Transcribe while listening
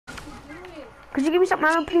Could you give me some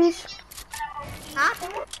ammo, please? Huh?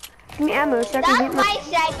 Give me ammo so I can That's hit my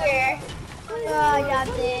sniper. Oh, I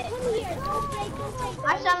dropped it.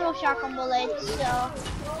 I still have no shotgun bullets, so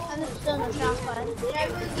I'm still no shotgun.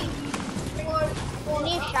 I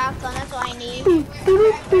need a shotgun, that's all I need.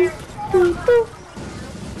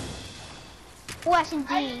 Oh,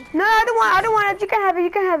 SMG. No, I don't want it. You can have it. You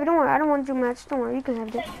can have it. Don't worry. I don't want you match. Don't worry. You can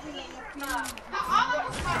have it.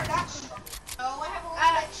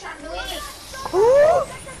 Ooh.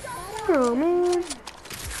 Oh man.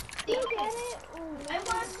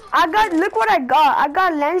 I got. Look what I got. I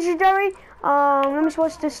got legendary. Let me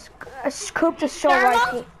switch this scope to show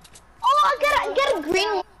rifle. Oh, I got a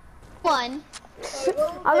green one.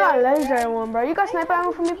 I got a legendary one, bro. You got sniper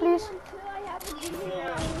ammo for me, please?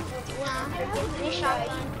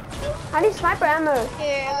 I need sniper ammo.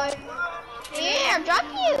 Here, drop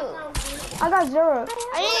you. I got 0.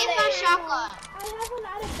 I need my shotgun.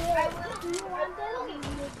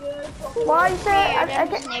 Why you say? I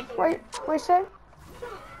can't. Wait, you say?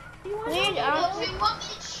 Wait,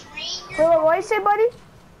 What you say, buddy?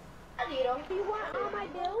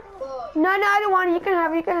 No, I don't want it. You can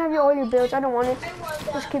have it. You can have all your builds. I don't want it.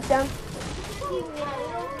 Just keep them.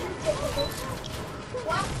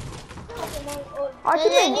 Does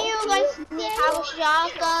any of you guys have a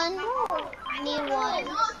shotgun? I need one.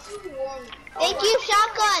 Thank you,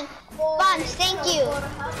 shotgun. Bombs, thank you.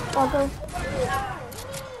 Okay.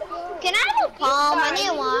 Can I have a palm? I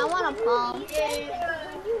need one. I want a palm.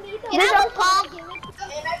 Can I have a palm?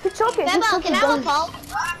 It's okay. Bebo, can I have a palm?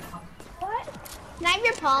 Can I have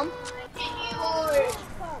your palm?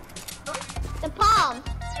 The palm.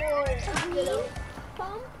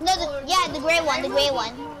 No, the gray one, the gray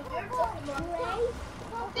one.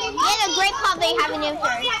 Yeah, the gray palm they have in your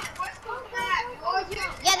first.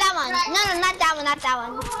 Yeah, that one. No, not that one, not that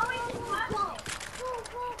one.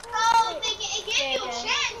 Oh, it gave you a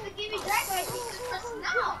chance to give me drag race.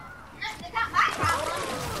 No, that's not my problem.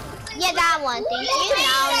 Yeah, that one. Thank you.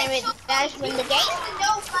 Now let's win the game.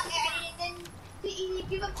 You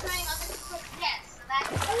give up trying on this quick yes. So that's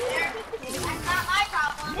not my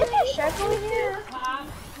problem.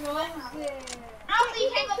 Honestly, you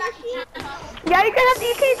can't go back to town. Yeah, you can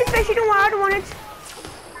eat the fish. You don't want. I don't want it.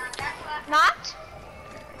 Not?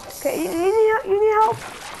 Okay, you need help.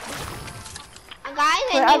 Guys,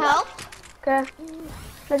 I need help. Okay.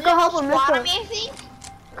 Let's go help him. Let's go. Anything?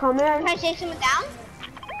 Come in. Can I take someone down?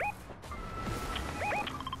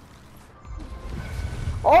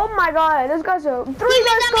 Oh my god, this guy's a 3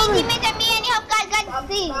 guys coming. Teammates at me, I need help, guys,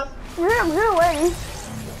 please. I'm here waiting.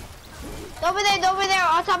 Over there,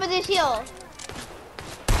 on top of this hill.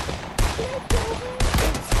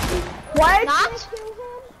 What? Not?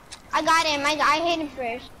 I got him, I hit him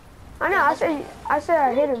first. I know, I said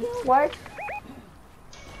I hit him. What?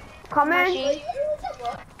 Come in.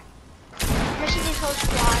 Mercy this whole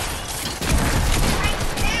squad.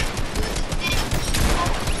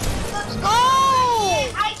 Let's go!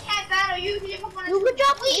 I can't battle you. You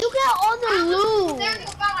got all the loot.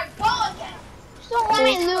 So all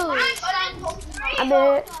my loot. I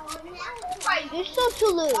bet. You're still too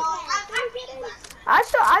loot. I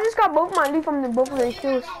just got both my loot from both of their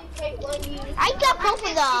kills. I got both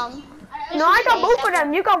of them. No, I got both of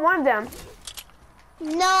them. You got one of them.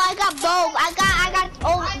 No, I got both. I got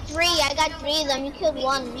three. I got 3 of them. You killed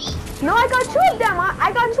one. No, I got 2 of them.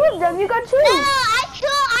 I got 2 of them. You got 2. No,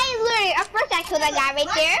 at first I killed that guy right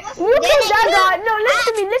there. You killed that guy. No,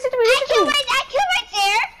 listen to me. I killed right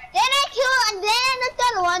there. Then I got the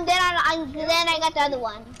other one. Then I got the other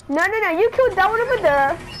one. No. You killed that one over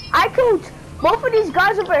there. I killed both of these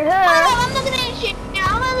guys over here. Oh, I'm looking at his stream.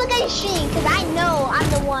 I'm gonna look at his stream because I know I'm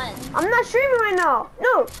the one. I'm not streaming right now.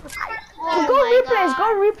 No. Go replays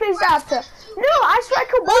after. No, I swear I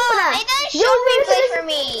killed both of them. It doesn't show replays for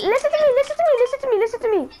me. Listen to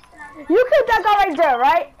me. You killed that guy right there,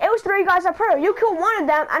 right? It was 3 guys up here. You killed one of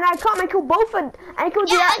them, and I come and killed both of them. And I killed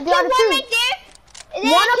the other 2. Right there. And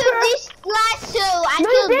then one I up killed here. these last 2. I No,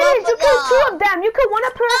 you killed didn't. both You of killed them. 2 of them. You killed one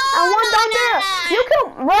up here and one down there. No. You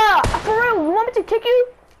killed, bruh, for real. You want me to kick you?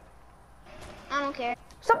 I don't care.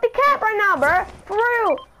 Stop the cap right now, bruh. For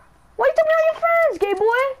real. Why you talking about your friends, gay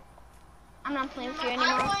boy? I'm not playing with you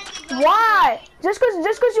anymore. Why? Just cause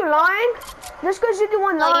you're lying? Just cause you're the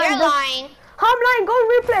one No, lying? you're lying. How I'm lying? Go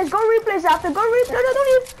replays after. Go replays. No,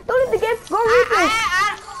 don't leave the game. Go replays.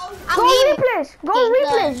 Go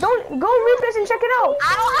replays. Go replays and check it out. I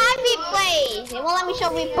don't have replays. It won't let me show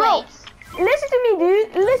replays. Bro, listen to me, dude.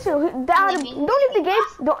 Listen. Don't leave the game.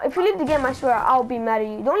 If you leave the game, I swear I'll be mad at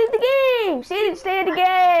you. Don't leave the game. Stay in the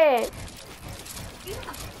game.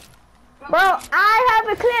 Bro, I have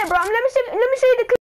a clip, bro. Let me show you the clip.